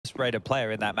rated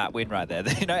player in that map win right there.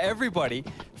 You know, everybody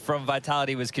from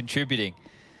Vitality was contributing.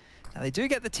 Now, they do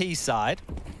get the T side.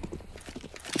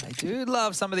 They do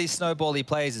love some of these snowbally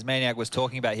plays, as Maniac was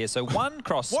talking about here. So one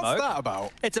cross smoke. What's that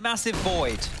about? It's a massive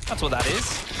void. That's what that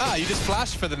is. Ah, you just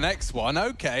flash for the next one.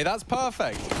 Okay, that's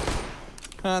perfect.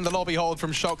 And the lobby hold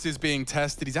from Shox is being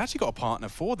tested. He's actually got a partner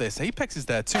for this. Apex is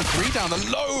there too. 3 down the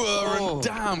lower, and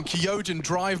damn, Kyojin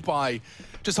drive-by.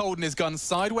 Just holding his gun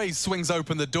sideways, swings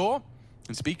open the door.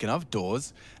 And speaking of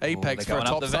doors, Apex for a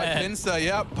topside pincer.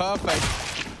 Yeah, perfect.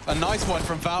 A nice one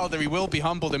from Valder. He will be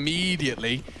humbled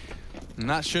immediately. And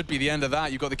that should be the end of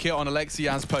that. You've got the kit on Alexi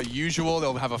as per usual.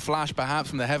 They'll have a flash perhaps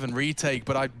from the Heaven retake,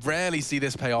 but I rarely see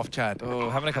this pay off, Chad. Oh,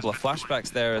 having a couple of flashbacks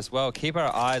there as well. Keep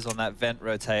our eyes on that vent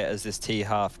rotate as this T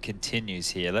half continues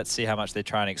here. Let's see how much they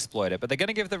try and exploit it. But they're going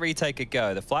to give the retake a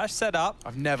go. The flash set up.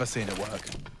 I've never seen it work.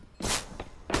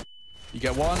 You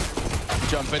get one,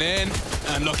 jumping in,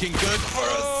 and looking good for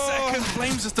a second.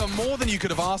 Flames has done more than you could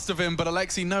have asked of him, but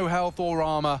Alexi, no health or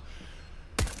armor.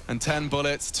 And 10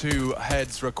 bullets, 2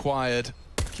 heads required.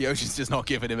 Kyojin's just not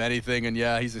giving him anything, and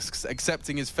yeah, he's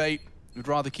accepting his fate. Would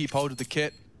rather keep hold of the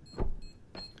kit.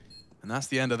 And that's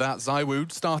the end of that. ZywOo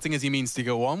starting as he means to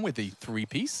go on with the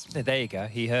 3-piece. There you go.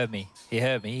 He heard me. He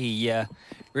heard me. He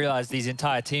realized his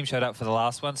entire team showed up for the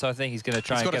last one, so I think he's going to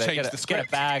try and get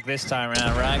a bag this time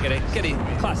around, right? Get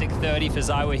a classic 30 for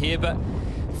ZywOo here, but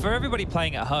for everybody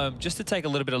playing at home, just to take a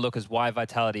little bit of a look as why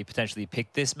Vitality potentially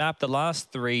picked this map, the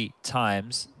last 3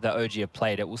 times that OG have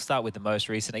played it, we'll start with the most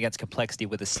recent against Complexity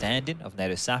with a stand-in of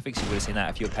Nato Safix. You would have seen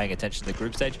that if you were paying attention to the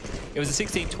group stage. It was a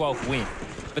 16-12 win.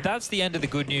 But that's the end of the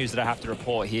good news that I have to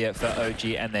report here for OG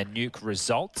and their Nuke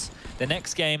results. The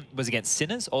next game was against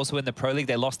Sinners, also in the Pro League.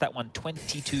 They lost that one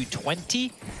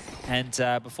 22-20.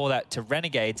 And before that to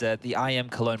Renegades, the IM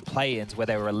Cologne play-ins where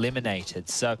they were eliminated.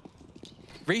 So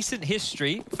recent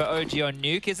history for OG on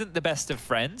Nuke isn't the best of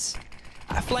friends.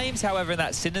 Flames, however, in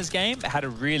that Sinners game, had a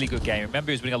really good game.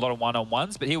 Remember, he was winning a lot of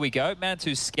one-on-ones, but here we go.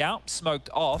 Mantu's scout smoked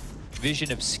off,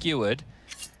 vision obscured.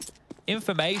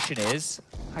 Information is,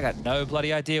 I got no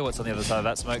bloody idea what's on the other side of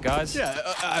that smoke, guys. Yeah,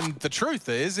 and the truth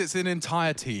is, it's an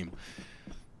entire team.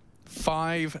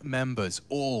 5 members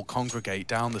all congregate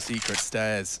down the secret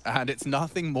stairs, and it's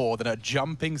nothing more than a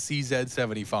jumping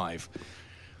CZ75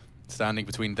 standing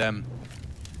between them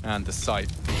and the site.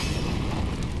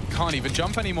 Can't even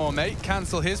jump anymore, mate.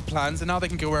 Cancel his plans, and now they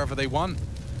can go wherever they want.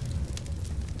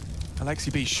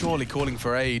 Alexi B surely calling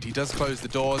for aid. He does close the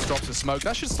doors, drops a smoke.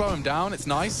 That should slow him down. It's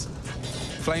nice.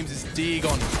 Flames is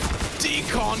Decon.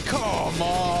 Decon, come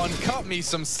on. Cut me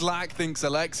some slack, thinks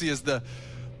Alexi, as the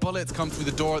bullets come through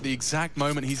the door at the exact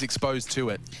moment he's exposed to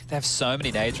it. They have so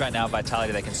many nades right now,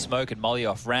 Vitality. They can smoke and molly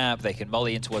off ramp. They can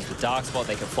molly in towards the dark spot.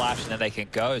 They can flash, and then they can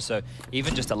go. So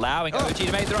even just allowing OG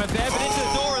to make their own bed, but into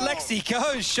the door, Alexi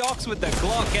goes. Shox with the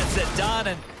Glock, gets it done.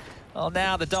 And well,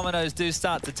 now the dominoes do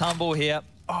start to tumble here.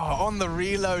 Oh, on the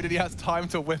reload, and he has time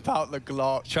to whip out the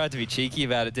Glock. Tried to be cheeky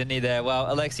about it, didn't he there?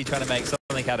 Well, Alexi trying to make something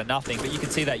out of nothing, but you can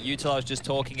see that util I was just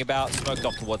talking about, smoked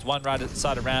off towards one right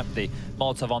side of ramp, the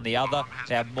Molotov on the other.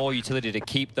 They have more utility to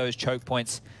keep those choke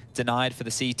points denied for the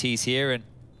CTs here, and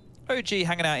OG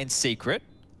hanging out in secret.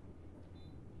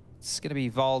 It's going to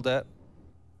be Valder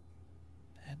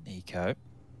and Nico.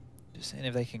 Just seeing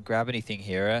if they can grab anything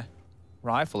here. A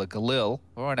rifle, a Galil,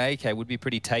 or an AK would be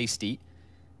pretty tasty.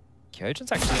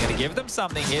 Kyojin's actually going to give them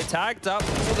something here. Tagged up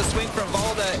for the swing from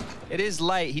Valder. It is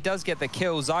late. He does get the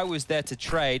kill. ZywOo's there to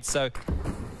trade, so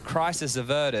crisis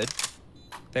averted.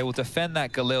 They will defend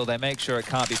that Galil. They make sure it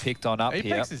can't be picked on up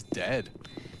here. Apex is dead.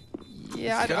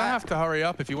 Yeah, He's gonna have to hurry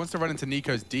up if he wants to run into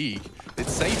Nico's Deke.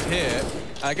 It's safe here.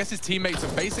 I guess his teammates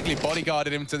have basically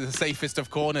bodyguarded him to the safest of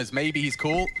corners. Maybe he's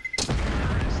cool.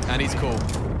 And he's cool.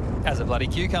 Has a bloody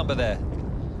cucumber there.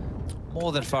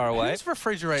 More than far away. Who's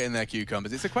refrigerating their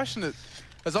cucumbers? It's a question that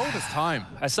as old as time.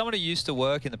 As someone who used to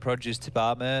work in the produce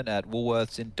department at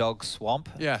Woolworths in Dog Swamp,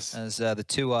 yes, as the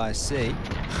 2IC,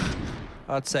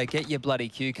 I'd say get your bloody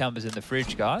cucumbers in the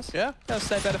fridge, guys. Yeah. They'll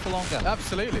stay better for longer.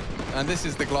 Absolutely. And this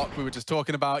is the Glock we were just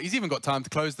talking about. He's even got time to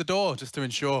close the door just to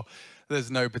ensure there's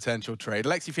no potential trade.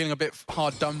 Alexi feeling a bit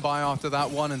hard done by after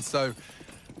that one, and so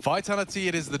Vitality,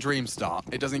 it is the dream start.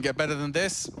 It doesn't get better than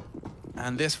this,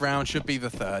 and this round should be the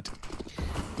 3rd.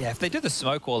 Yeah, if they do the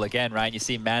smoke wall again, right, and you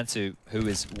see Mantu, who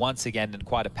is once again in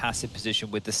quite a passive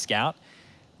position with the scout.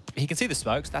 He can see the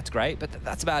smokes, that's great, but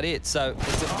that's about it. So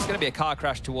it's going to be a car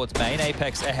crash towards main.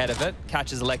 Apex ahead of it,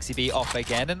 catches Alexi B off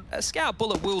again, and a scout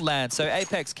bullet will land. So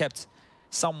Apex kept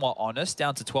somewhat honest,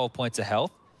 down to 12 points of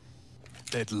health.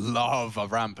 They'd love a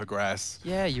ramp progress.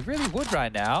 Yeah, you really would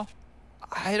right now.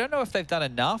 I don't know if they've done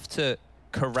enough to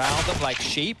corral them like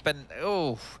sheep, and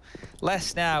oh,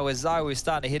 less now as ZywOo's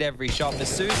starting to hit every shot.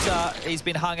 Masuta, he's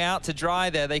been hung out to dry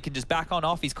there. They can just back on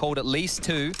off. He's called at least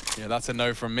 2. Yeah, that's a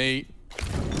no from me.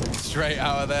 Straight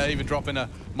out of there, even dropping a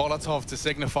Molotov to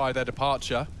signify their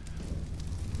departure.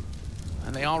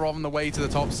 And they are on the way to the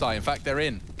top side. In fact, they're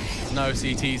in. No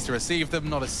CTs to receive them,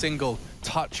 not a single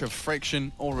touch of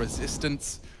friction or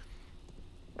resistance.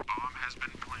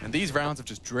 And these rounds have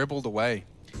just dribbled away.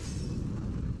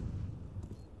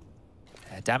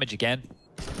 Damage again.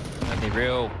 And the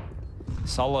real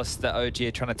solace that OG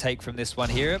are trying to take from this one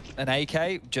here. An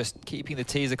AK, just keeping the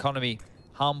T's economy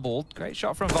humbled. Great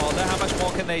shot from Volder. How much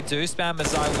more can they do? Spam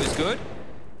ZywOo is good.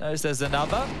 Knows there's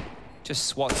another. Just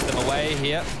swats them away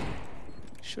here.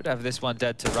 Should have this one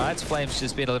dead to rights. Flames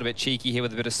just being a little bit cheeky here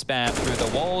with a bit of spam through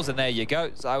the walls, and there you go.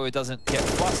 ZywOo doesn't get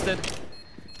flustered.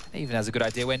 Even has a good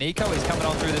idea where Nico is coming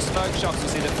on through the smoke. Shox will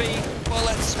see the feed. Well,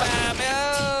 let's spam.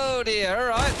 Oh dear, all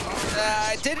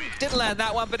right. Didn't land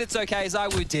that one, but it's okay.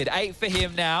 ZywOo did. 8 for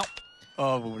him now.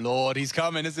 Oh Lord, he's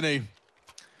coming, isn't he?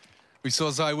 We saw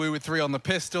ZywOo with 3 on the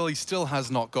pistol. He still has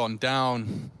not gone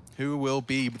down. Who will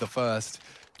be the first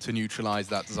to neutralize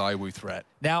that ZywOo threat?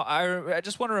 Now, I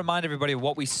just want to remind everybody of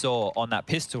what we saw on that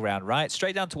pistol round, right?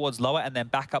 Straight down towards lower and then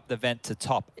back up the vent to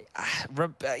top.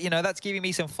 You know, that's giving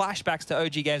me some flashbacks to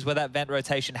OG games where that vent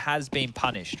rotation has been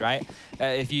punished, right?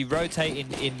 If you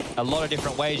rotate in a lot of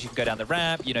different ways, you can go down the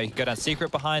ramp, you know, you can go down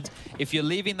secret behind. If you're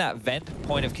leaving that vent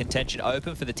point of contention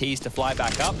open for the T's to fly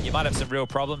back up, you might have some real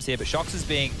problems here, but Shox is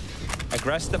being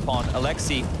aggressed upon.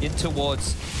 Alexi in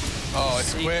towards Oh, it's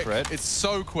secret. Quick. It's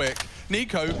so quick.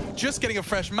 Nico just getting a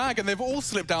fresh mag, and they've all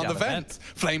slipped down the vent.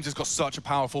 Flames has got such a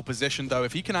powerful position, though.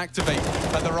 If he can activate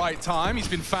at the right time, he's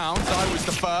been found. ZywOo's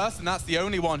the first, and that's the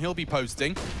only one he'll be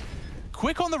posting.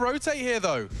 Quick on the rotate here,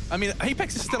 though. I mean,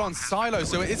 Apex is still on silo,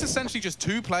 so it's essentially just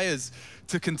 2 players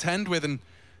to contend with, and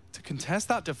to contest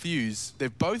that defuse,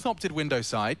 they've both opted window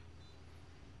side.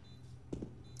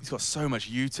 He's got so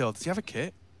much util. Does he have a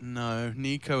kit? No.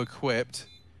 Nico equipped.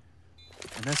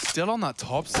 And they're still on that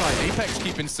top side. Apex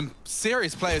keeping some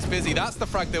serious players busy. That's the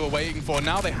frag they were waiting for.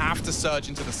 Now they have to surge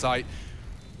into the site.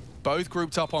 Both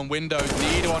grouped up on windows.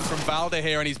 Need one from Valder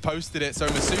here, and he's posted it. So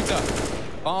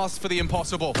Masuta asked for the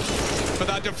impossible. But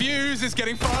that defuse is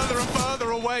getting further and further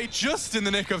away. Just in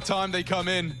the nick of time they come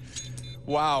in.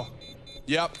 Wow.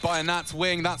 Yep, by a Nat's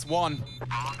wing, that's 1.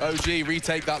 OG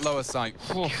retake that lower site.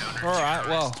 All right,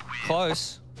 well,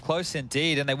 close. Close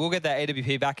indeed, and they will get that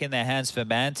AWP back in their hands for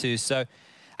Mantu. So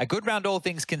a good round, all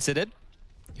things considered.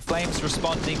 Flames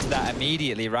responding to that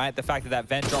immediately, right? The fact that that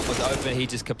vent drop was open, he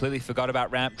just completely forgot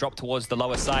about ramp, dropped towards the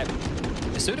lower site.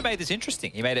 Masuta made this interesting.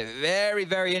 He made it very,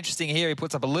 very interesting here. He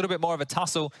puts up a little bit more of a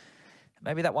tussle.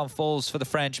 Maybe that one falls for the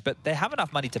French, but they have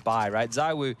enough money to buy, right?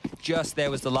 ZywOo just there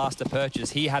was the last to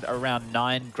purchase. He had around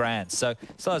 9 grand. So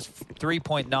still has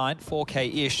 3.9,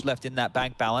 4K-ish left in that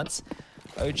bank balance.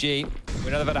 OG, we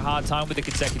know they've had a hard time with the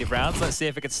consecutive rounds. Let's see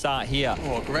if it can start here.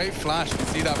 Oh, great flash. You can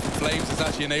see that from Flames has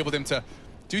actually enabled him to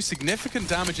do significant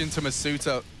damage into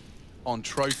Masuta on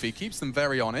Trophy. Keeps them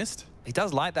very honest. He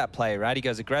does like that play, right? He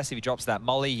goes aggressive, he drops that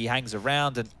molly, he hangs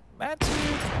around, and Mantu,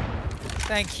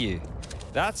 thank you.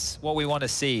 That's what we want to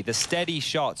see, the steady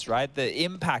shots, right? The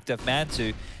impact of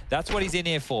Mantu. That's what he's in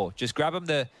here for. Just grab him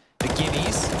the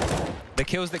gimmies. The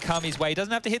kills that come his way. He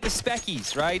doesn't have to hit the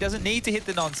speckies, right? He doesn't need to hit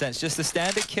the nonsense, just the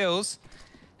standard kills.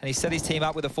 And he set his team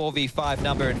up with a 4v5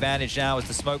 number advantage now as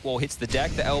the smoke wall hits the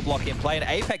deck, the L block in play, and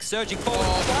Apex surging forward.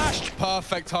 Oh, Flash!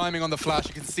 Perfect timing on the flash.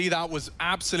 You can see that was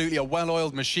absolutely a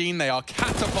well-oiled machine. They are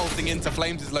catapulting into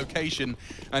Flames' location,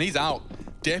 and he's out.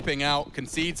 Dipping out,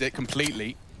 concedes it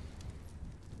completely.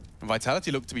 And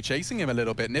Vitality looked to be chasing him a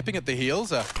little bit, nipping at the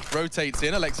heels. Rotates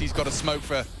in. Alexi's got a smoke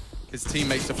for his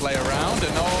teammates to play around,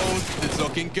 and oh, it's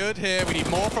looking good here. We need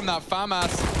more from that FAMAS.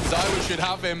 ZywOo should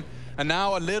have him, and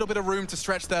now a little bit of room to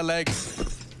stretch their legs.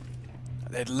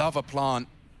 They'd love a plant.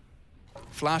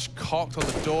 Flash cocked on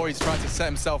the door. He's trying to set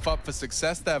himself up for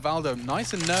success there. Valdo,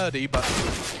 nice and nerdy, but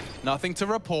nothing to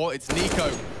report. It's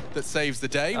Nico that saves the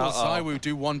day. Will ZywOo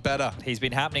do one better? He's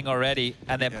been happening already,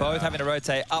 and they're both having to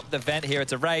rotate up the vent here.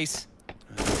 It's a race.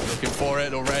 Looking for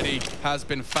it already. Has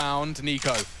been found.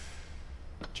 Nico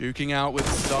duking out with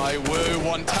ZywOo.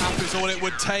 1 tap is all it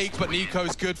would take, but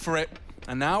Nico's good for it.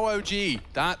 And now OG,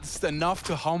 that's enough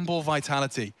to humble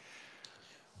Vitality.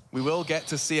 We will get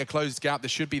to see a closed gap.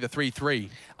 This should be the 3-3.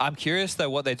 I'm curious, though,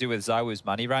 what they do with ZywOo's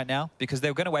money right now, because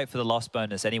they're going to wait for the loss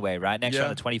bonus anyway, right? Next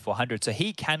round, the 2,400. So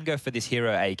he can go for this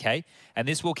hero AK, and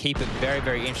this will keep it very,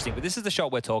 very interesting. But this is the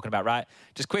shot we're talking about, right?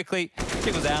 Just quickly,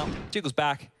 jiggles out, jiggles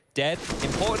back, dead.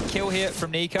 Important kill here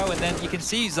from Nico, and then you can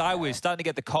see ZywOo starting to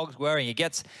get the cogs whirring. He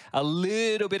gets a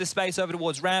little bit of space over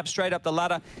towards ramp, straight up the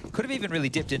ladder. Could have even really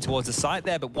dipped in towards the site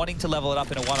there, but wanting to level it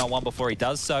up in a one-on-one before he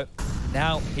does so.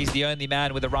 Now he's the only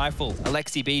man with a rifle.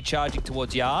 Alexi B charging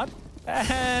towards Yard,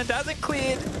 and hasn't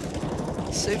cleared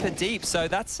super deep, so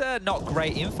that's not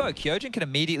great info. Kyojin can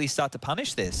immediately start to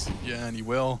punish this. Yeah, and he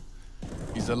will.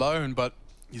 He's alone, but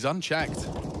he's unchecked.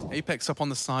 Apex up on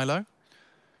the silo.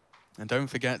 And don't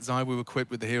forget, ZywOo equipped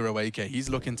with the Hero AK. He's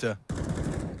looking to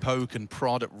poke and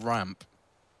prod at ramp.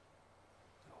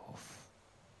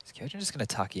 Is Kyojin just going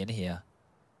to tuck in here?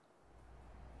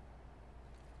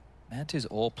 Mantu's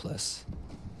AWPless.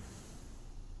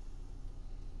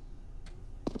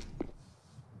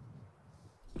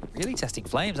 Really testing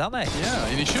flames, aren't they? Yeah,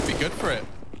 and he should be good for it.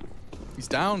 He's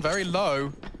down very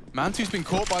low. Mantu's been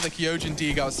caught by the Kyojin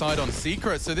Dig outside on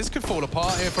Secret, so this could fall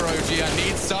apart here for OG. I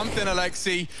need something,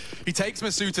 Alexi. He takes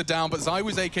Masuta down, but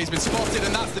ZywOo's AK's been spotted,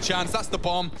 and that's the chance. That's the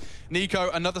bomb. Nico,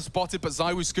 another spotted, but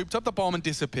ZywOo scooped up the bomb and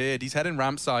disappeared. He's heading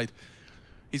ramp side.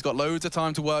 He's got loads of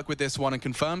time to work with this one and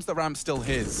confirms the ramp's still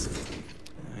his.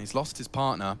 He's lost his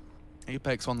partner.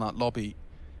 Apex on that lobby.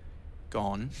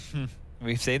 Gone.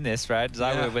 We've seen this, right?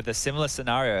 ZywOo with a similar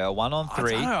scenario, a 1-on-3.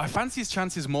 I don't know, I fancy his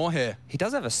chances more here. He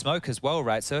does have a smoke as well,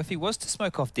 right? So if he was to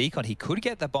smoke off Decon, he could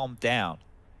get the bomb down.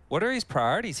 What are his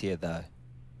priorities here, though?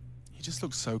 He just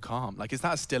looks so calm. Like, is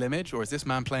that a still image, or is this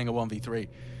man playing a 1v3?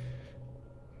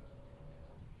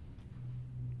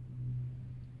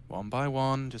 One by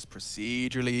one, just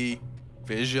procedurally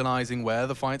visualizing where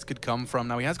the fights could come from.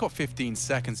 Now, he has got 15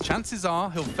 seconds. Chances are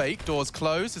he'll fake, doors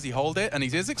closed as he hold it, and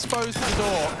he is exposed to the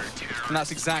door. And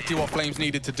that's exactly what Flames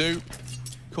needed to do.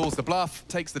 Calls the bluff,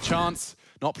 takes the chance,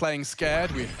 not playing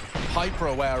scared. We're hyper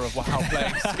aware of how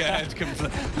playing scared can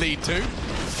lead to.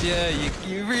 Yeah,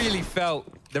 you really felt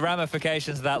the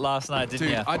ramifications of that last night, didn't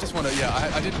you? I just want to,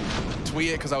 yeah, I didn't tweet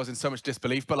it because I was in so much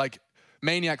disbelief, but like,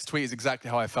 Maniac's tweet is exactly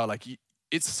how I felt. Like,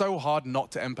 it's so hard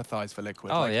not to empathize for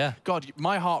Liquid. Oh, like, yeah. God,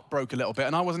 my heart broke a little bit,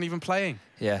 and I wasn't even playing.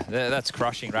 Yeah, that's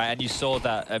crushing, right? And you saw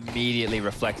that immediately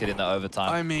reflected in the overtime.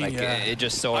 I mean, like, yeah. It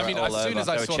just saw it all as soon over. as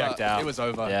I saw that, out. it was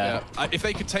over. Yeah. If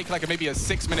they could take like maybe a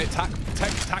 6-minute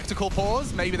tactical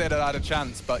pause, maybe they'd have had a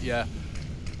chance. But yeah,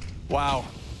 wow.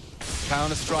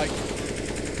 Counter-Strike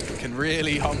can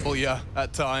really humble you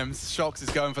at times. Shox is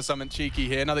going for something cheeky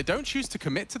here. Now, they don't choose to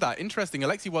commit to that. Interesting,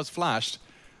 Alexi was flashed,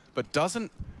 but doesn't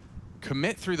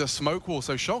commit through the smoke wall,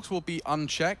 so Shox will be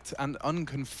unchecked and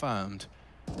unconfirmed.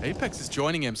 Apex is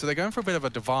joining him, so they're going for a bit of a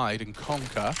divide and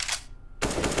conquer.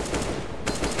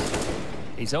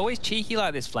 He's always cheeky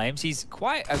like this, Flames. He's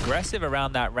quite aggressive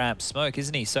around that ramp smoke,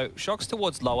 isn't he? So Shox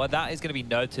towards lower, that is going to be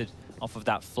noted off of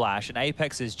that flash, and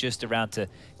Apex is just around to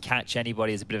catch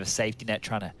anybody as a bit of a safety net,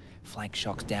 trying to flank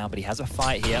Shox down, but he has a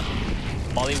fight here.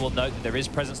 Molly will note that there is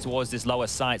presence towards this lower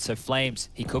site, so Flames,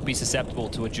 he could be susceptible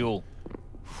to a duel.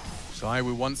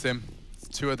 ZywOo wants him. It's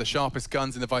two of the sharpest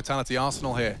guns in the Vitality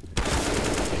arsenal here.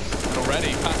 And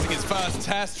already passing his first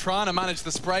test, trying to manage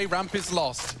the spray. Ramp is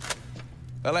lost.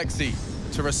 Alexi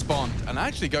to respond, and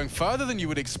actually going further than you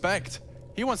would expect.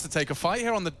 He wants to take a fight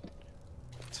here on the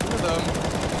two of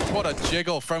them. What a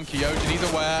jiggle from Kyojin. He's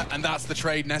aware, and that's the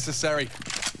trade necessary.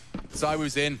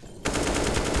 ZywOo's in.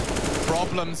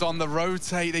 Problems on the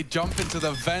rotate. They jump into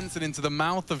the vents and into the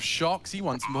mouth of Shox. He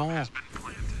wants more.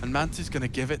 And Mantu's going to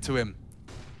give it to him.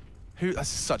 That's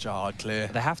such a hard clear.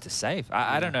 They have to save.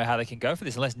 I don't know how they can go for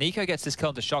this unless Nico gets this kill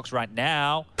into Shox right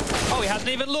now. Oh, he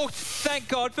hasn't even looked. Thank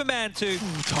God for Mantu.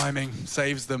 Ooh, timing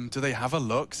saves them. Do they have a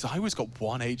look? ZywOo's got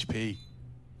 1 HP.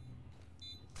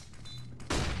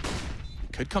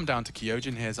 Could come down to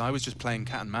Kyojin here. ZywOo's just playing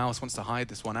cat and mouse, wants to hide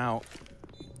this one out.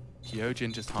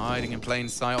 Kyojin just hiding in plain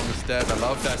sight on the stairs. I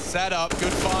love that setup.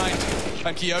 Good find.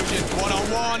 And Kyojin,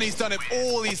 one-on-one. He's done it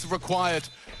all he's required.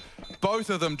 Both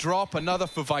of them drop. Another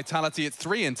for Vitality. It's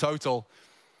 3 in total.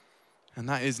 And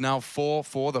that is now 4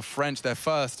 for the French. They're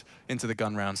first into the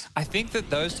gun rounds. I think that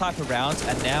those type of rounds,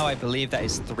 and now I believe that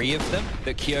is 3 of them,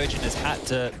 that Kyojin has had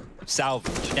to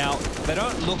salvage. Now, they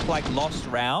don't look like lost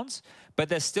rounds, but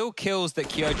there's still kills that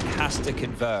Kyojin has to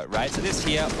convert, right? So this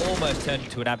here almost turned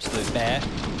into an absolute mare.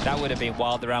 That would have been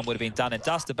wild. The round would have been done and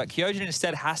dusted, but Kyojin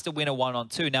instead has to win a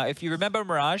 1-on-2. Now, if you remember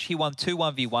Mirage, he won 2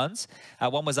 1v1s.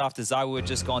 One was after ZywOo had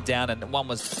just gone down, and one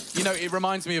was... You know, it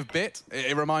reminds me of Bit.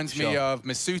 It reminds me of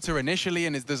Masuta initially,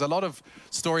 and there's a lot of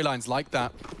storylines like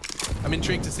that. I'm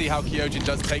intrigued to see how Kyojin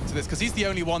does take to this, because he's the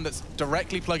only one that's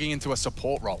directly plugging into a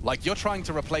support role. Like, you're trying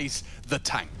to replace the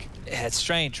tank. Yeah, it's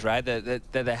strange, right?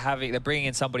 They're bringing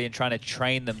in somebody and trying to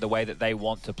train them the way that they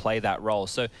want to play that role.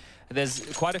 So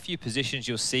there's quite a few positions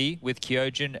you'll see with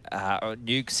Kyojin.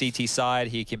 Nuke CT side,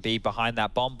 he can be behind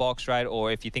that bomb box, right?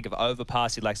 Or if you think of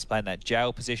overpass, he likes to play in that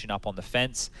jail position up on the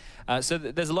fence. So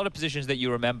there's a lot of positions that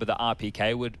you remember that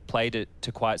RPK would play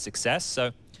to quite success.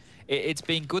 So it's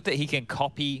been good that he can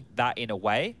copy that in a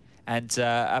way. And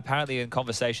apparently in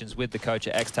conversations with the coach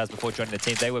at Xtaz before joining the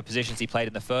team, they were positions he played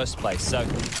in the first place. So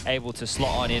able to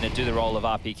slot on in and do the role of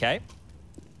RPK.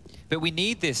 But we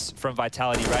need this from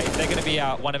Vitality, right? If they're going to be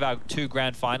one of our 2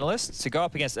 grand finalists, to go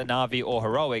up against a Na'Vi or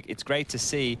Heroic, it's great to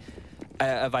see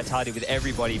a Vitality with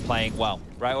everybody playing well,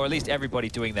 right? Or at least everybody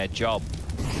doing their job.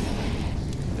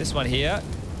 This one here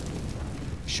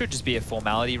should just be a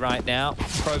formality right now.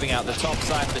 Probing out the top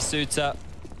side, Masuta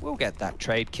will get that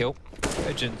trade kill.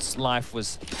 Urgent's life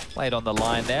was played on the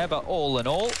line there, but all in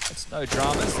all, it's no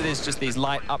dramas. It is just these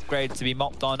light upgrades to be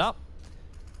mopped on up.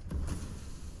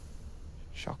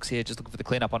 Shox here just looking for the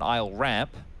cleanup on aisle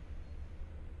ramp.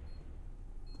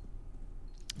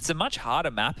 It's a much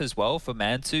harder map as well for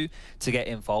Mantu to get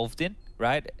involved in,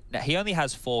 right? Now, he only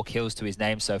has 4 kills to his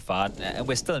name so far, and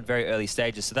we're still in very early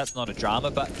stages, so that's not a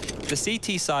drama. But the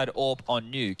CT side AWP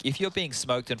on Nuke, if you're being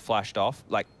smoked and flashed off,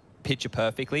 like picture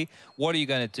perfectly, what are you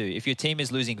going to do? If your team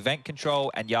is losing vent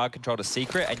control and yard control to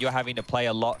secret and you're having to play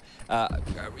a lot,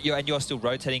 and you're still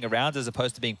rotating around as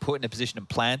opposed to being put in a position and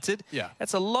planted,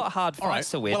 that's a lot hard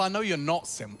fights to win. Well, I know you're not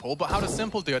Simple, but how does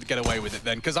Simple get away with it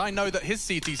then? Because I know that his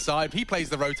CT side, he plays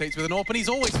the rotates with an AWP and he's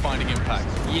always finding impact.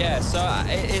 Yeah, so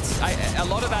a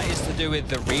lot of that is to do with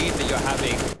the read that you're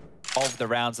having of the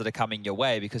rounds that are coming your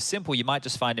way, because Simple, you might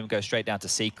just find him go straight down to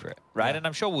secret, right? And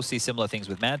I'm sure we'll see similar things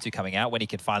with Mantu coming out when he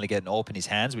can finally get an AWP in his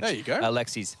hands, which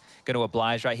Alexi's going to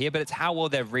oblige right here. But it's how well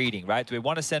they're reading, right? Do we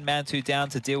want to send Mantu down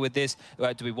to deal with this?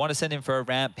 Do we want to send him for a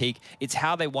ramp peek? It's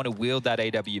how they want to wield that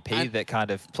AWP that kind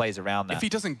of plays around that. If he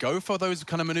doesn't go for those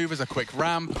kind of maneuvers, a quick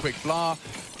ramp, quick blah,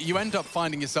 you end up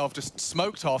finding yourself just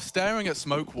smoked off, staring at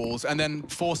smoke walls, and then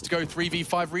forced to go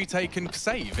 3v5 retake and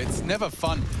save. It's never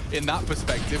fun in that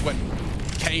perspective when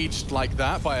caged like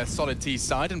that by a solid T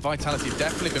side, and Vitality have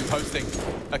definitely been posting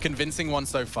a convincing one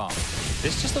so far.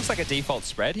 This just looks like a default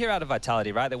spread here out of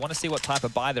Vitality, right? They want to see what type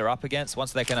of buy they're up against.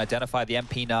 Once they can identify the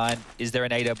MP9, is there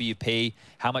an AWP?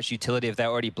 How much utility have they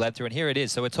already bled through? And here it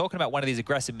is. So we're talking about one of these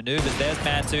aggressive maneuvers. There's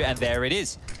Mantu, and there it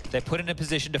is. They're put in a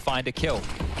position to find a kill.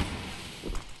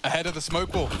 Ahead of the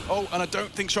smoke wall. Oh, and I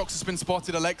don't think Shox has been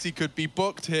spotted. Alexi could be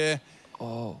booked here.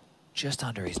 Oh, just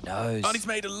under his nose. And he's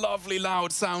made a lovely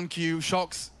loud sound cue.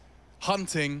 Shox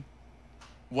hunting.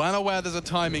 Well aware there's a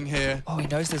timing here. Oh, he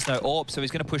knows there's no AWP, so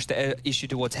he's going to push the issue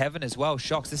towards heaven as well.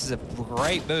 Shox, this is a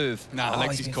great move. Nah,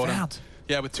 Alexi's caught him.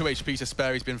 Yeah, with 2 HP to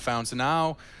spare, he's been found. So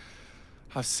now,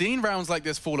 I've seen rounds like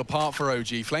this fall apart for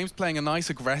OG. Flames playing a nice,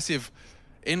 aggressive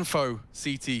info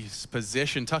CT's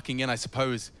position, tucking in, I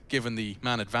suppose, given the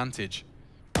man advantage.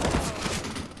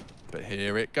 But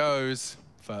here it goes.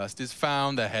 First is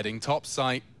found, they're heading top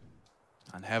site,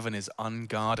 and heaven is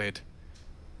unguarded.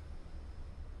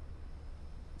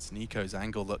 It's Nico's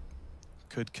angle that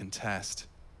could contest,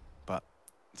 but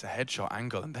it's a headshot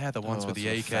angle, and they're the ones with the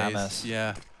AKs. Famous.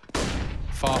 Yeah.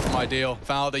 Far from ideal.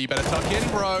 Valda, you better tuck in,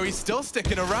 bro. He's still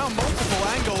sticking around. Multiple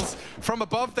angles. From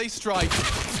above, they strike.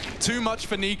 Too much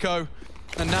for Nico.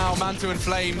 And now Mantu and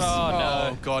Flames.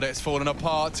 Oh, God, it's fallen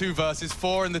apart. 2 versus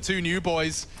 4 and the 2 new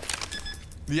boys.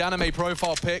 The anime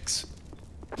profile picks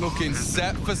looking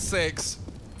set for 6.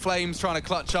 Flames trying to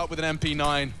clutch up with an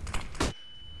MP9.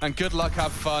 And good luck,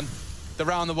 have fun. The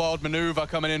round-the-world maneuver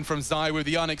coming in from Zai with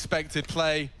the unexpected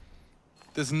play.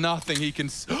 There's nothing he can...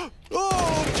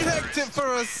 Oh, checked it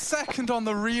for a second on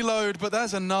the reload, but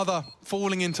there's another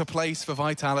falling into place for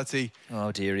Vitality.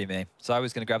 Oh, dearie me. Zai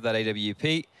was going to grab that AWP.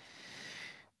 Going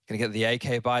to get the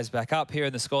AK buys back up here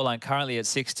in the scoreline, currently at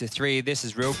 6-3. This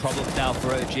is real problems now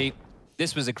for OG.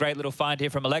 This was a great little find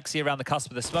here from Alexi around the cusp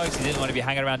of the smokes. He didn't want to be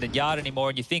hanging around in yard anymore.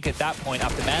 And you think at that point,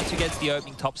 after Mantu gets the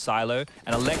opening top silo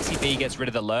and Alexi B gets rid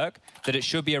of the lurk, that it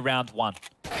should be a round 1.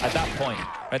 At that point,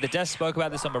 right? The Death spoke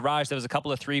about this on Mirage. There was a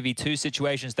couple of 3v2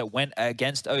 situations that went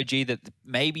against OG that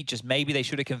maybe, just maybe, they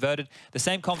should have converted. The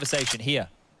same conversation here.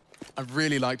 I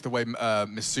really liked the way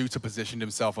Masuta positioned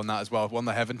himself on that as well. Won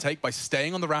the heaven take by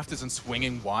staying on the rafters and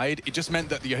swinging wide. It just meant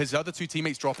that his other 2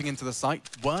 teammates dropping into the site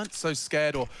weren't so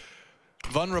scared or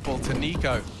vulnerable to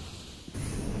Nico.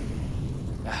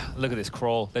 Look at this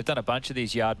crawl. They've done a bunch of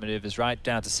these yard maneuvers, right?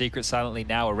 Down to secret silently,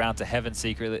 now around to heaven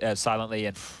secretly, silently.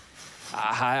 And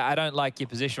I don't like your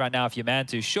position right now if you're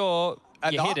Mantu. Sure,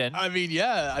 you're hidden. I mean,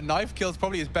 yeah, a knife kill's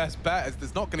probably his best bet, as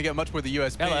there's not going to get much with the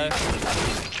USP.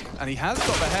 Hello. And he has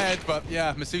got the head, but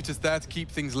yeah, Masuta's there to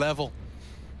keep things level.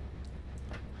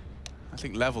 I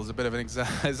think level's a bit of an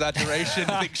exaggeration.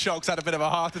 I think Shox had a bit of a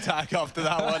heart attack after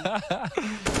that one.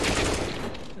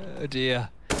 Oh dear.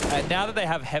 Now that they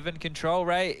have Heaven control,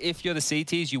 right, if you're the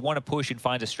CTs, you want to push and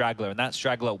find a straggler, and that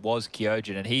straggler was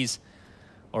Kyojin, and he's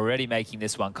already making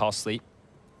this one costly.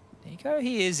 Nico,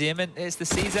 he is him, and it's the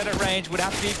CZ at range, would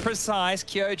have to be precise.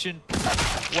 Kyojin,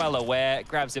 well aware,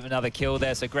 grabs him another kill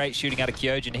there, so great shooting out of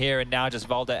Kyojin here, and now just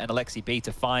Volda and Alexi B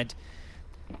to find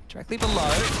directly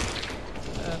below.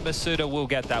 Masuda will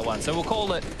get that one, so we'll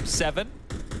call it 7.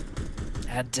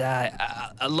 And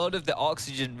a lot of the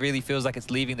oxygen really feels like it's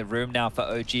leaving the room now for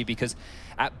OG, because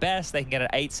at best they can get an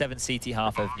 8-7 CT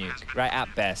half of Nuke, right?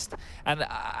 At best. And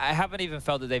I haven't even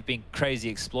felt that they've been crazy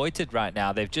exploited right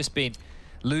now. They've just been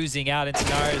losing out in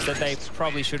scenarios that they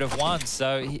probably should have won.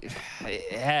 So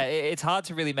yeah, it's hard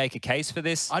to really make a case for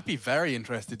this. I'd be very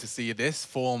interested to see this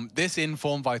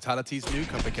in-form Vitality's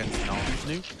Nuke up against Navi's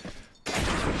Nuke.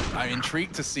 I'm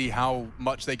intrigued to see how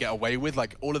much they get away with,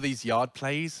 like all of these yard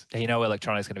plays. You know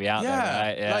Electronic's going to be out there,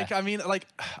 right? Yeah, like, I mean, like,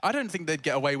 I don't think they'd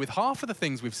get away with half of the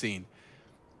things we've seen.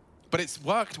 But it's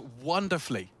worked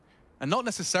wonderfully. And not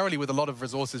necessarily with a lot of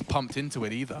resources pumped into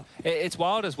it either. It's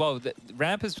wild as well. The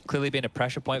ramp has clearly been a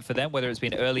pressure point for them, whether it's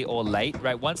been early or late,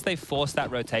 right? Once they force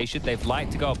that rotation, they've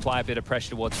liked to go apply a bit of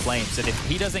pressure towards Flames. And if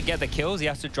he doesn't get the kills, he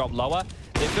has to drop lower.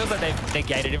 It feels like they've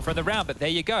negated him from the round, but there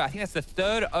you go. I think that's the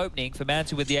 3rd opening for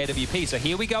Mantu with the AWP. So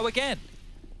here we go again.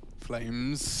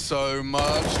 Flames, so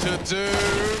much to do.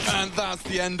 And that's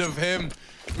the end of him.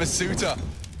 Masuda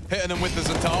hitting him with the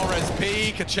Zatares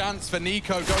peak. A chance for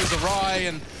Nico goes awry,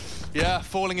 and yeah,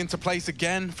 falling into place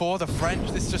again for the French.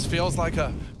 This just feels like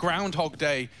a Groundhog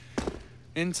Day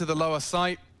into the lower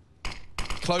site.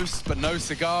 Close, but no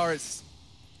cigar. It's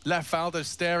left Faldo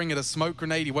staring at a smoke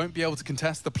grenade. He won't be able to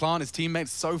contest the plant. His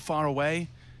teammates so far away.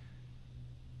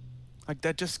 Like,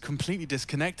 they're just completely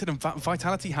disconnected, and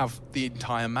Vitality have the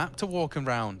entire map to walk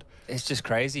around. It's just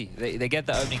crazy. They get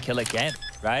the opening kill again,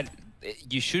 right?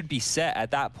 You should be set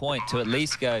at that point to at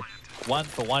least go 1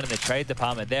 for 1 in the trade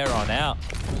department there on out.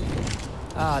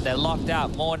 Ah, they're locked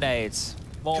out. More nades,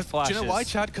 more flashes. Do you know why,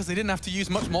 Chad? Because they didn't have to use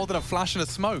much more than a flash and a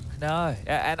smoke. No,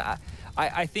 and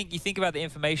I think you think about the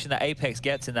information that Apex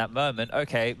gets in that moment.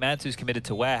 Okay, Mantu's committed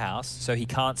to Warehouse, so he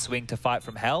can't swing to fight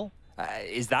from Hell.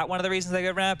 Is that one of the reasons they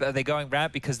go ramp? Are they going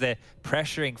ramp because they're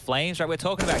pressuring Flames? Right, we're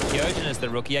talking about Kyojin as the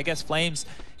rookie. I guess Flames,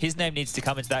 his name needs to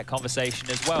come into that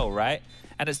conversation as well, right?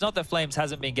 And it's not that Flames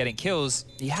hasn't been getting kills.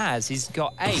 He has. He's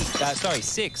got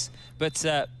 6.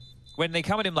 But when they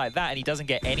come at him like that and he doesn't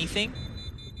get anything,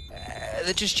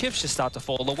 the chips just start to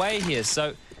fall away here.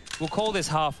 So we'll call this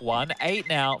half 1. 8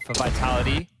 now for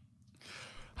Vitality.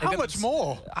 How much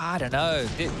more? I don't know.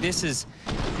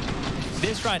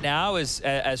 This right now is,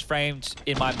 as framed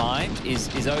in my mind,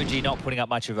 is OG not putting up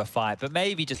much of a fight. But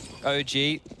maybe just OG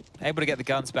able to get the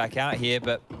guns back out here.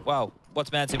 But, well,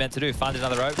 what's Mantu meant to do? Find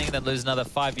another opening and then lose another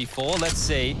 5v4? Let's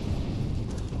see.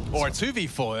 Or a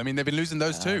 2v4. I mean, they've been losing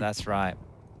those too. That's right.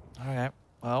 All right,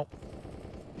 well.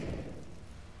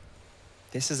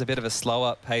 This is a bit of a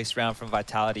slower paced round from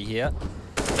Vitality here.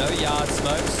 No yard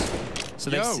smokes. So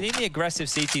they've seen the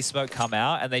aggressive CT smoke come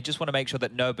out, and they just want to make sure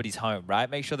that nobody's home, right?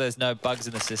 Make sure there's no bugs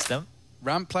in the system.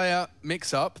 Ramp player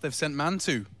mix up. They've sent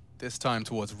Mantu this time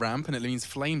towards ramp, and it means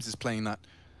Flames is playing that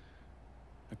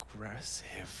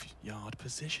aggressive yard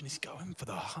position. He's going for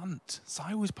the hunt.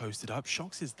 Zywoo's posted up.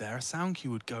 Shox is there. A sound cue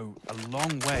would go a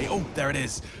long way. Oh, there it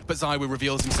is. But Zywoo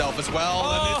reveals himself as well,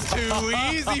 and it's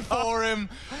too easy for him.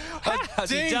 I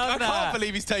can't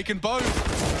believe he's taken both.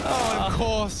 Oh, of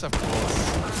course, of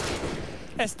course.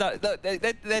 Look,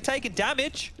 they're taking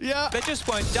damage. Yeah. They just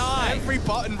won't die. Every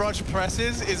button Rush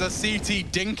presses is a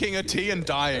CT dinking a T and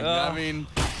dying. I mean...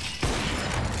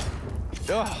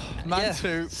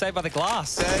 Mantu. Yeah, saved by the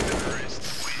glass. Dead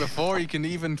before he can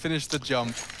even finish the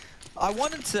jump. I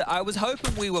was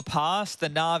hoping we were past the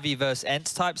Na'Vi versus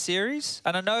Ents type series.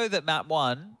 And I know that map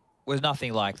 1 was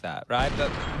nothing like that, right? But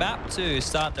map 2 is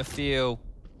starting to feel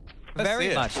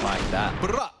very much like that.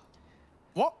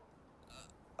 What?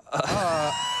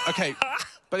 Okay,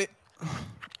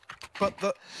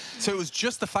 so it was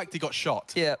just the fact he got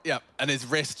shot. Yeah. Yeah, and his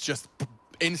wrist just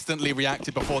instantly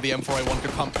reacted before the M4A1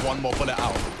 could pump one more bullet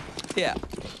out. Yeah.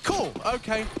 Cool,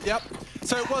 okay, yep.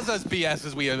 So it was as BS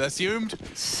as we had assumed.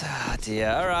 Ah, dear,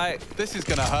 all right. This is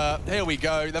gonna hurt. Here we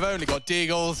go. They've only got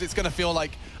Deagles. It's gonna feel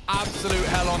like absolute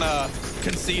hell on earth,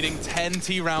 conceding 10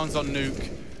 T rounds on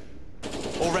Nuke.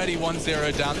 Already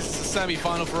 1-0 down. This is the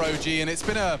semi-final for OG, and it's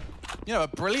been a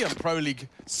brilliant Pro League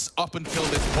up until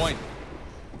this point.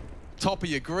 Top of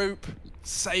your group,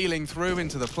 sailing through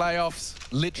into the playoffs.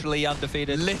 Literally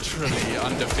undefeated. Literally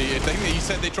undefeated. You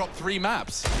said they dropped 3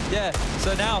 maps. Yeah,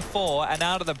 so now 4, and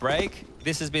out of the break,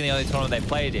 this has been the only tournament they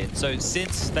played in. So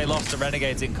since they lost to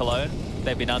Renegades in Cologne,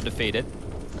 they've been undefeated.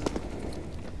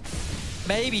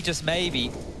 Maybe, just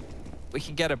maybe, we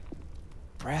can get a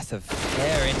breath of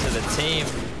air into the team.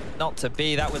 Not to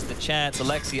be, that was the chance.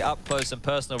 Alexi up close and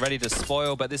personal, ready to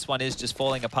spoil, but this one is just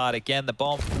falling apart again. The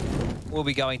bomb will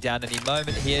be going down any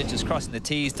moment here, just crossing the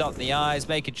T's, dotting the I's,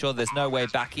 making sure there's no way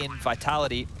back in.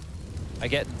 Vitality are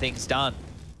getting things done.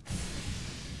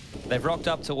 They've rocked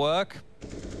up to work.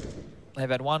 They've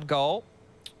had 1 goal.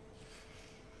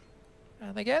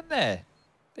 And they're getting there.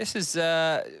 This is,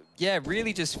 yeah,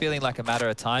 really just feeling like a matter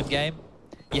of time game.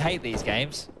 You hate these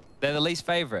games. They're the least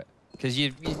favorite because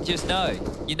you just know.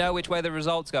 You know which way the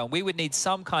result's going. We would need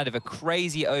some kind of a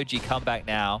crazy OG comeback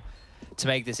now to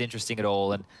make this interesting at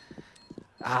all. And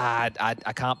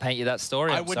I can't paint you that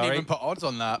story. I wouldn't even put odds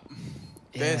on that.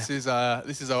 Yeah. This is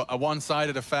a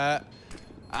one-sided affair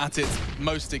at its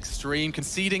most extreme.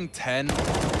 Conceding 10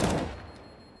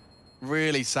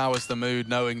 really sours the mood,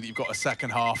 knowing that you've got a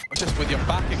second half just with your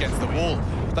back against the wall.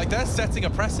 Like, they're setting a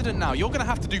precedent now. You're going to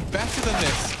have to do better than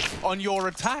this on your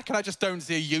attack, and I just don't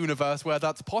see a universe where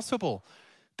that's possible.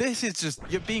 This is just,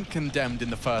 you're being condemned in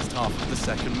the first half of the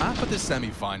second map of the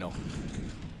semi-final.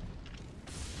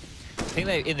 I think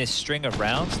they, in this string of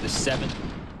rounds, the 7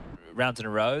 rounds in a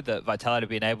row that Vitality have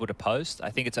been able to post, I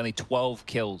think it's only 12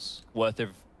 kills worth of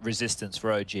resistance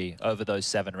for OG over those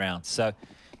 7 rounds. So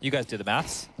you guys do the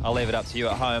maths. I'll leave it up to you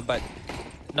at home, but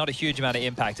not a huge amount of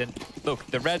impact. And look,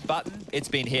 the red button, it's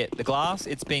been hit. The glass,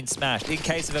 it's been smashed. In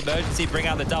case of emergency, bring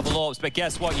out the double orbs. But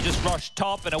guess what? You just rush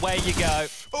top and away you go.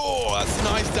 Oh, that's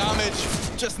nice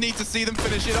damage. Just need to see them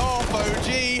finish it off. OG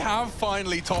have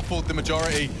finally toppled the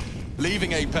majority,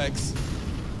 leaving Apex.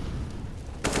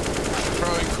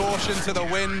 Throwing caution to the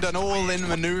wind, an all-in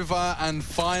maneuver, and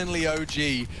finally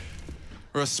OG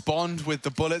respond with the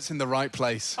bullets in the right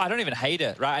place. I don't even hate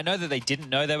it, right? I know that they didn't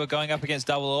know they were going up against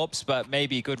double orbs, but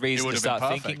maybe a good reason to start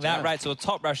thinking that, right? So a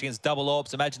top rush against double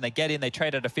orbs. Imagine they get in, they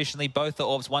trade it efficiently, both the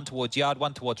orbs, one towards yard,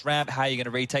 one towards ramp. How are you going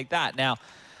to retake that? Now,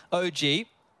 OG,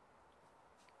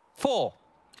 4.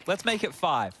 Let's make it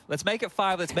 5. Let's make it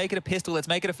 5. Let's make it a pistol. Let's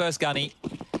make it a first gunny.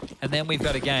 And then we've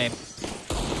got a game.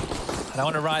 I don't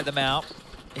want to ride them out,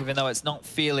 even though it's not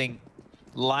feeling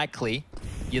likely.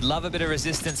 You'd love a bit of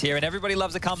resistance here, and everybody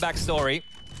loves a comeback story.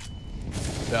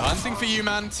 They're hunting for you,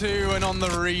 man, too, and on the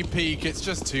re-peak, it's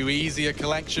just too easy. A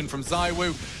collection from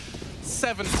ZywOo.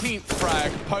 17th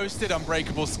frag posted,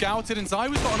 Unbreakable scouted, and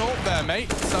ZywOo's got an AWP there, mate.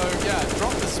 So, yeah,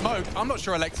 drop the smoke. I'm not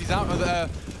sure Alexi's out of there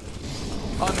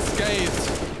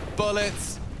unscathed.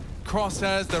 Bullets,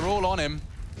 crosshairs, they're all on him.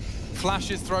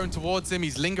 Flashes thrown towards him.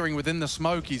 He's lingering within the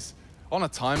smoke. He's on a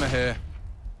timer here.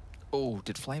 Oh,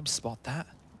 did Flames spot that?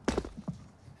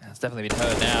 It's definitely been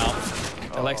heard now.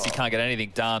 Alexi can't get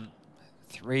anything done.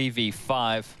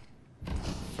 3v5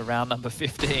 for round number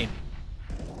 15.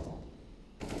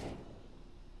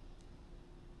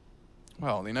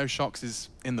 Well, they know Shox is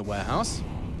in the warehouse.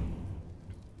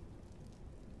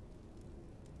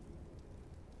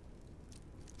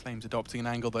 Flames adopting an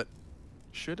angle that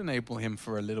should enable him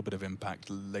for a little bit of impact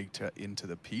later into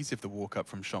the piece if the walk-up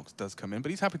from Shox does come in. But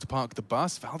he's happy to park the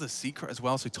bus. Valda's secret as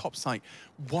well, so top site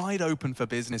wide open for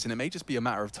business, and it may just be a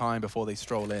matter of time before they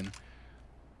stroll in.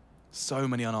 So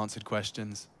many unanswered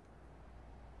questions.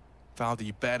 Valda,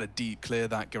 you better deep clear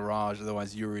that garage,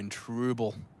 otherwise you're in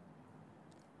trouble.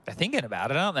 They're thinking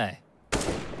about it, aren't they?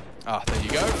 Ah, there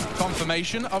you go.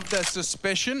 Confirmation of their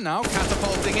suspicion. Now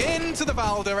catapulting into the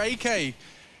Valda AK.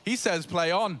 He says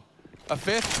play on. A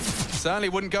 5th certainly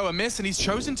wouldn't go amiss, and he's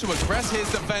chosen to aggress.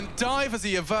 Here's the vent dive as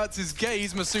he averts his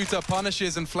gaze. Masuta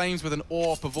punishes, and Flames with an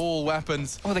AWP of all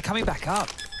weapons. Oh, they're coming back up.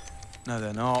 No,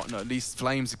 they're not. No, at least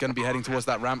Flames are going to be heading towards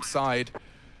that ramp side.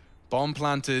 Bomb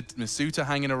planted, Masuta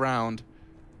hanging around.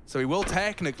 So he will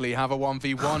technically have a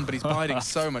 1v1, but he's biding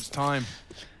so much time.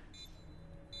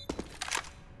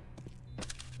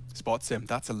 Spots him.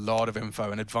 That's a lot of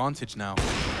info, an advantage now.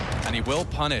 And he will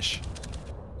punish.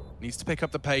 Needs to pick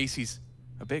up the pace. He's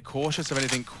a bit cautious of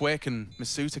anything quick, and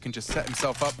Masuta can just set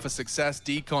himself up for success.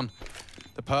 Deacon,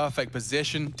 the perfect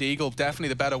position. Deagle, definitely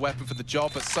the better weapon for the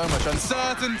job, but so much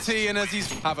uncertainty, and as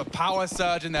he's have a power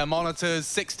surge in their monitors,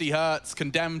 60 hertz,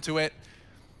 condemned to it.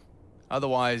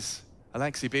 Otherwise,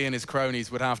 Alexi B and his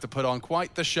cronies would have to put on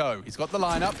quite the show. He's got the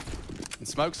lineup, and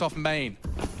smokes off main.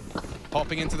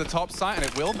 popping into the top site, and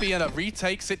it will be in a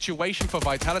retake situation for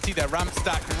Vitality. Their ramp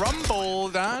stack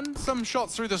rumbled, and some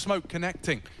shots through the smoke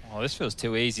connecting. Oh, this feels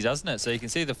too easy, doesn't it? So you can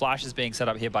see the flashes being set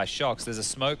up here by Shox. There's a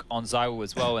smoke on ZywOo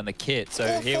as well in the kit.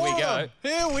 So here we go.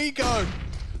 Here we go.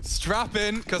 Strap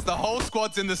in, because the whole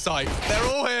squad's in the site. They're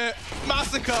all here.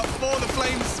 Massacre for the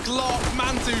Flames. Glock,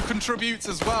 Mantu contributes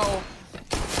as well.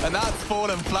 And that's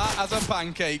fallen flat as a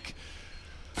pancake.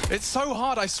 It's so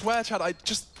hard, I swear, Chad.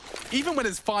 Even when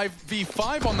it's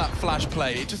 5v5 on that flash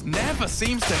play, it just never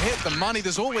seems to hit the money.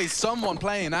 There's always someone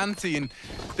playing anti, and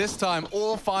this time,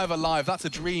 all 5 alive. That's a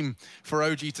dream for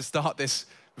OG to start this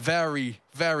very,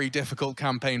 very difficult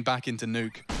campaign back into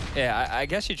Nuke. Yeah, I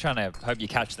guess you're trying to hope you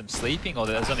catch them sleeping, or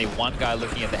there's only one guy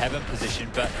looking at the heaven position,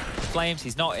 but Flames,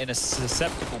 he's not in a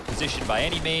susceptible position by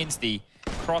any means. The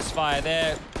crossfire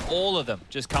there, all of them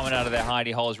just coming out of their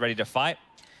hidey holes ready to fight.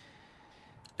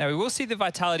 Now, we will see the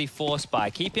Vitality force buy.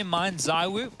 Keep in mind,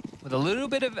 ZywOo, with a little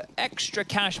bit of extra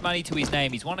cash money to his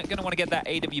name, he's going to want to get that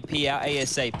AWP out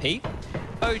ASAP.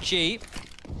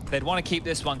 OG, they'd want to keep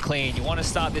this one clean. You want to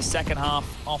start this second half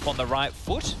off on the right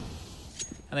foot.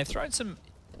 And they've thrown some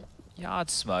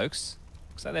yard smokes.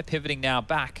 Looks like they're pivoting now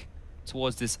back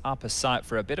towards this upper site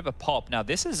for a bit of a pop. Now,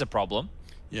 this is a problem.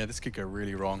 Yeah, this could go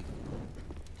really wrong.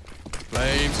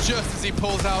 Flames, just as he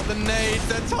pulls out the nade,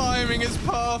 their timing is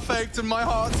perfect, and my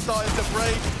heart started to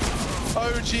break.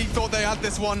 OG thought they had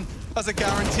this one as a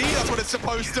guarantee. That's what it's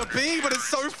supposed to be, but it's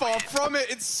so far from it.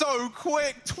 It's so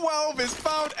quick. 12 is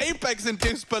found. Apex in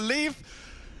disbelief.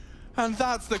 And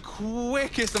that's the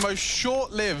quickest, the most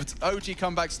short-lived OG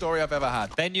comeback story I've ever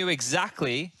had. They knew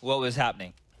exactly what was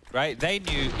happening, right? They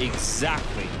knew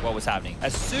exactly what was happening.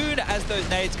 As soon as those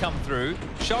nades come through,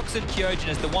 Shox and Kyojin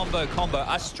as the wombo combo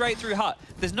are straight through hut.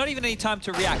 There's not even any time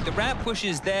to react. The ramp push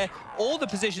is there. All the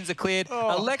positions are cleared.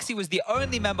 Alexi was the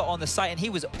only member on the site, and he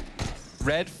was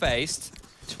red-faced,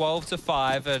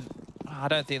 12-5, and I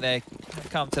don't think they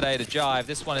come today to jive.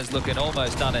 This one is looking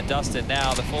almost done and dusted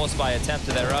now. The force buy attempt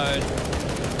of their own.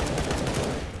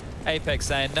 Apex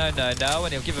saying no, no, no,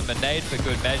 and he'll give him a nade for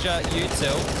good measure.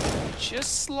 Util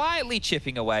just slightly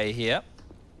chipping away here.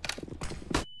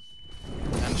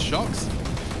 And Shox,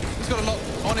 he's got a lot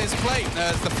on his plate.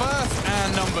 There's the first,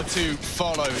 and number 2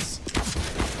 follows.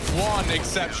 One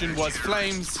exception was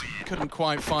Flames. Couldn't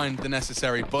quite find the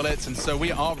necessary bullets, and so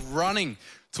we are running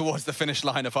towards the finish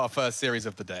line of our first series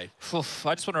of the day. I just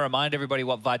want to remind everybody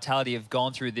what Vitality have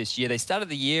gone through this year. They started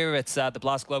the year at the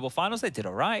Blast Global Finals. They did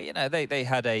all right. You know, they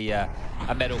had a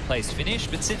medal place finish,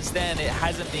 but since then it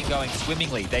hasn't been going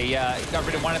swimmingly. They got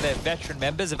rid of one of their veteran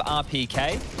members of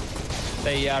RPK.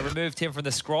 They removed him from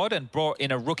the squad and brought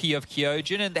in a rookie of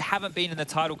Kyojin, and they haven't been in the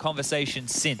title conversation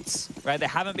since, right? They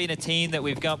haven't been a team that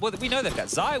we've got. Well, we know they've got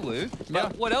ZywOo,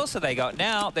 but what else have they got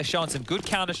now? They're showing some good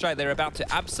Counter-Strike. They're about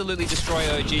to absolutely destroy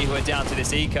OG, who are down to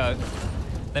this eco.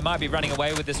 They might be running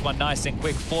away with this one nice and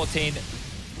quick. 14,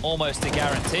 almost a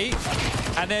guarantee.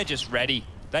 And they're just ready.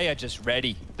 They are just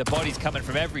ready. The body's coming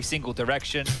from every single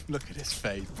direction. Look at his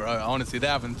face, bro. Honestly, they're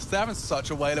having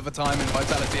such a whale of a time in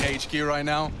Vitality HQ right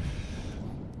now.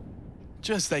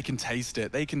 Just, they can taste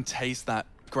it. They can taste that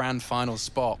grand final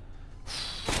spot.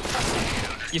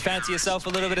 You fancy yourself a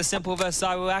little bit of Simple versus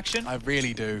ZywOo action? I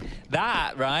really do.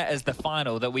 That, right, as the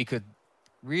final that we could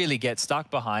really get stuck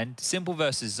behind. Simple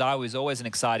versus ZywOo is always an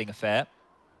exciting affair.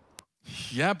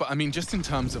 Yeah, but I mean, just in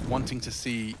terms of wanting to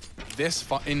see this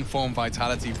informed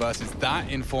Vitality versus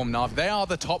that informed Na'Vi, they are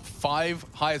the top 5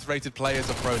 highest rated players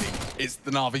of Pro League. It's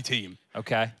the Na'Vi team.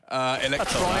 Okay.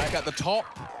 Electronic at the top.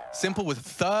 Simple was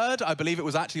 3rd. I believe it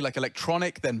was actually like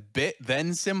Electronic, then Bit,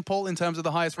 then Simple in terms of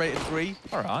the highest rated 3.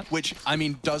 All right. Which, I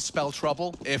mean, does spell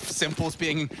trouble if Simple's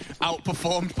being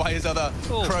outperformed by his other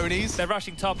cronies. They're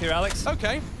rushing top here, Alex.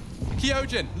 Okay.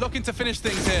 Kyojin looking to finish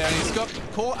things here, and he's got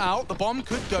caught out. The bomb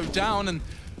could go down, and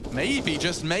maybe,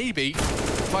 just maybe,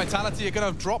 Vitality are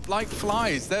going to drop like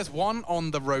flies. There's one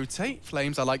on the rotate.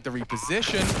 Flames, I like the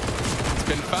reposition. It's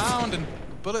been found, and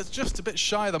bullets just a bit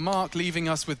shy of the mark, leaving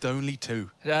us with only 2.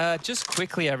 Just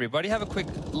quickly, everybody, have a quick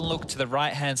look to the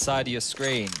right-hand side of your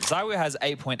screen. ZywOo has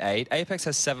 8.8, Apex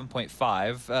has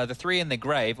 7.5. The 3 in the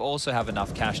grave also have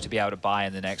enough cash to be able to buy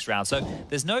in the next round. So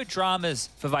there's no dramas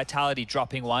for Vitality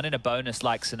dropping one in a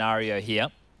bonus-like scenario here.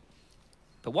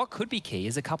 But what could be key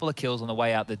is a couple of kills on the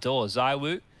way out the door.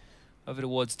 ZywOo over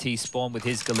towards T-Spawn with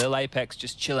his Galil. Apex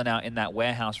just chilling out in that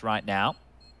warehouse right now.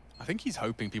 I think he's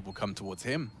hoping people come towards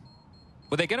him.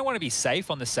 Well, they're going to want to be safe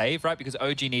on the save, right? Because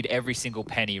OG need every single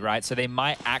penny, right? So they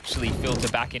might actually filter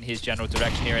back in his general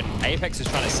direction here. And Apex is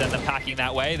trying to send them packing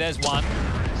that way. There's one.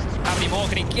 How many more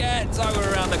can he get?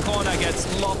 ZywOo around the corner,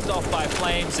 gets lopped off by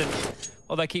Flames. And,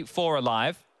 well, they keep 4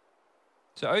 alive.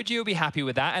 So OG will be happy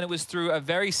with that, and it was through a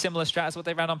very similar strat as what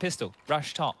they ran on pistol.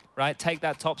 Rush top, right? Take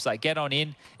that top site, get on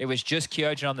in. It was just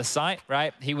Kyojin on the site,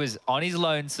 right? He was on his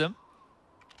lonesome.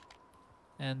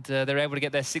 And they're able to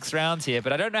get their 6 rounds here.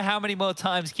 But I don't know how many more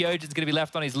times Kyojin's going to be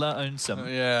left on his lonesome.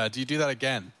 Yeah, do you do that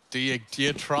again? Do you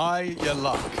try your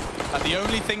luck at the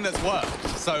only thing that's worked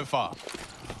so far?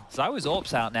 ZywOo's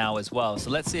AWP's out now as well, so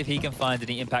let's see if he can find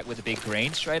any impact with the big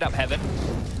green. Straight up heaven.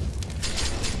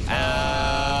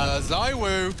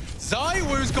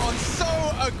 ZywOo's gone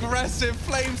so aggressive.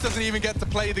 Flames doesn't even get to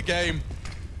play the game.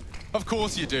 Of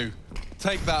course you do.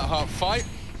 Take that hard fight.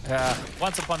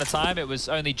 Once upon a time, it was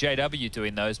only JW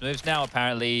doing those moves. Now,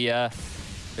 apparently,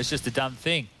 it's just a done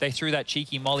thing. They threw that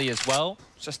cheeky molly as well,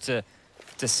 just to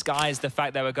disguise the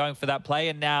fact they were going for that play.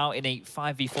 And now, in a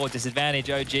 5v4 disadvantage,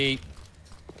 OG,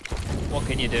 what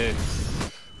can you do?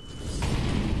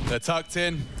 They're tucked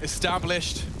in,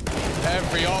 established.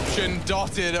 Every option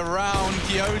dotted around.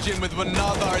 Kyojin with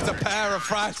another. It's a pair of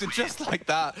frags, and just like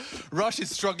that, Rush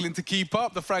is struggling to keep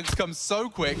up. The frags come so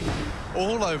quick,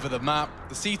 all over the map.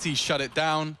 The CT shut it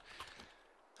down,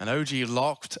 and OG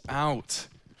locked out.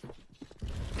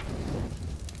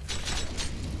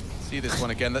 See this one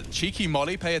again. That cheeky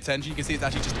molly, pay attention. You can see it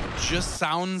actually just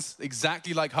sounds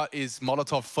exactly like Hut is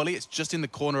Molotov fully. It's just in the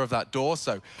corner of that door.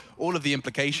 So all of the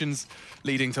implications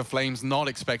leading to Flames not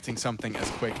expecting something as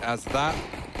quick as that.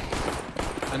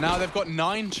 And now they've got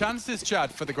 9 chances, Chad,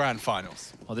 for the grand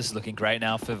finals. Well, this is looking great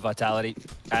now for Vitality.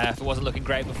 If it wasn't looking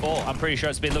great before, I'm pretty sure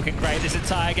it's been looking great this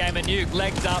entire game. And Nuke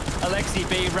legged up. Alexi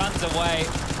B runs away.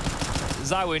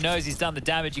 ZywOo knows he's done the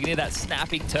damage. You can hear that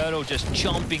snapping turtle just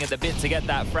chomping at the bit to get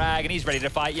that frag, and he's ready to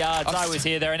fight yards. ZywOo's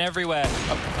here, there, and everywhere.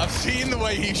 I've seen the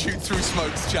way he shoots through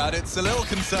smokes, Chad. It's a little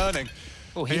concerning.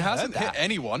 Oh, he hasn't hit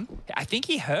anyone. I think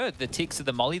he heard the ticks of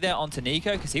the molly there onto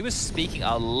Nico, because he was speaking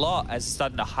a lot as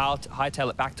starting to hightail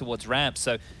it back towards ramp.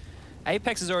 So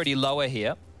Apex is already lower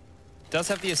here. Does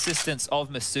have the assistance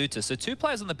of Masuta. So 2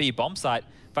 players on the B bomb site.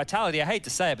 Vitality, I hate to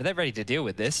say it, but they're ready to deal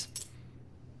with this.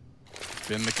 It's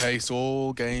been the case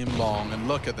all game long, and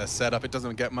look at their setup. It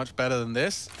doesn't get much better than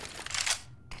this.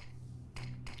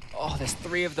 Oh, there's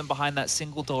 3 of them behind that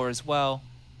single door as well.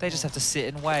 They just have to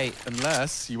sit and wait.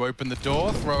 Unless you open the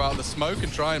door, throw out the smoke,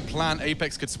 and try and plant.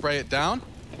 Apex could spray it down.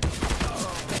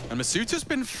 And Masuta's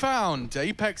been found.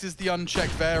 Apex is the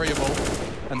unchecked variable,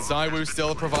 and ZywOo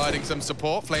still providing some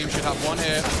support. Flame should have one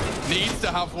here. Needs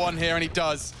to have one here, and he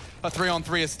does. A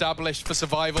 3-on-3 established for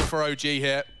survival for OG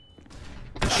here.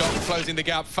 Shock closing the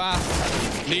gap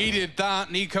fast. Needed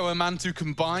that. Nico and Mantu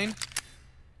combine.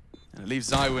 And it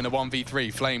leaves ZywOo in a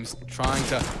 1v3. Flames trying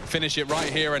to finish it right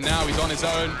here and now. He's on his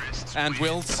own and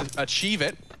will achieve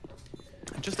it.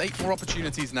 And just 8 more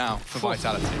opportunities now for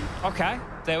Vitality. Okay,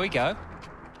 there we go.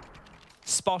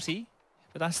 Spotty,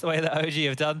 but that's the way that OG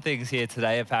have done things here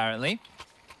today, apparently.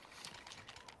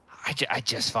 I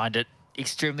just find it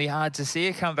extremely hard to see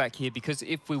a comeback here, because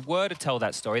if we were to tell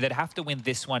that story, they'd have to win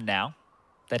this one now.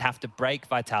 They'd have to break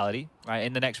Vitality, right?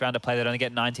 In the next round of play, they'd only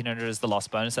get 1,900 as the loss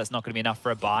bonus. That's not going to be enough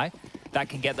for a bye. That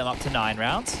can get them up to 9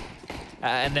 rounds.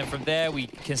 And then from there, we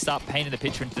can start painting the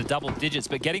picture into the double digits.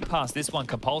 But getting past this one,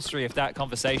 compulsory if that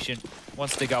conversation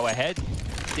wants to go ahead.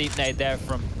 Deep nade there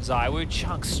from ZywOo.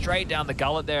 Chunk straight down the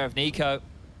gullet there of Nico.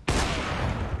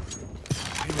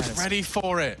 He was ready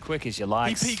for it. Quick as you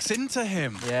like. He peeks into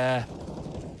him. Yeah.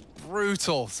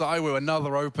 Brutal. ZywOo,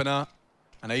 another opener.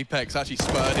 And Apex actually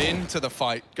spurred into the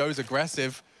fight, goes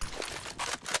aggressive.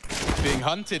 Being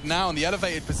hunted now in the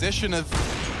elevated position of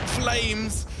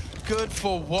Flames. Good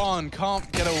for 1,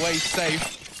 can't get away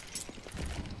safe.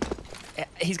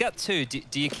 He's got 2.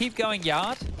 Do you keep going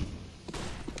yard?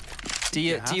 Do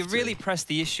you really press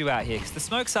the issue out here? Because the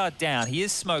smokes are down. He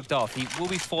is smoked off. He will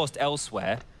be forced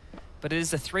elsewhere. But it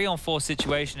is a 3-on-4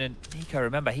 situation. And Nico,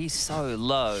 remember, he's so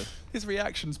low. His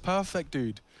reaction's perfect,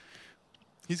 dude.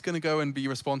 He's going to go and be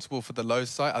responsible for the low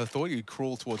site. I thought he'd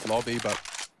crawl towards lobby, but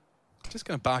just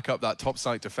going to back up that top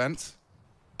site defense.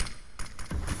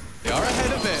 They are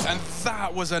ahead of it, and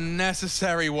that was a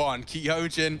necessary one.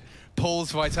 Kyojin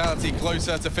pulls Vitality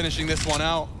closer to finishing this one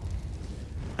out.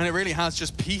 And it really has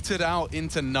just petered out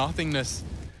into nothingness.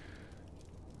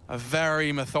 A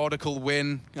very methodical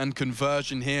win and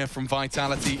conversion here from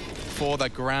Vitality for the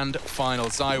grand final.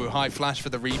 ZywOo high flash for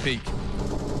the repeat.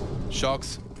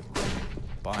 Shocks.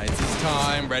 Bides his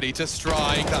time, ready to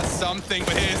strike. That's something,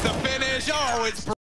 but here's the finish. Oh, it's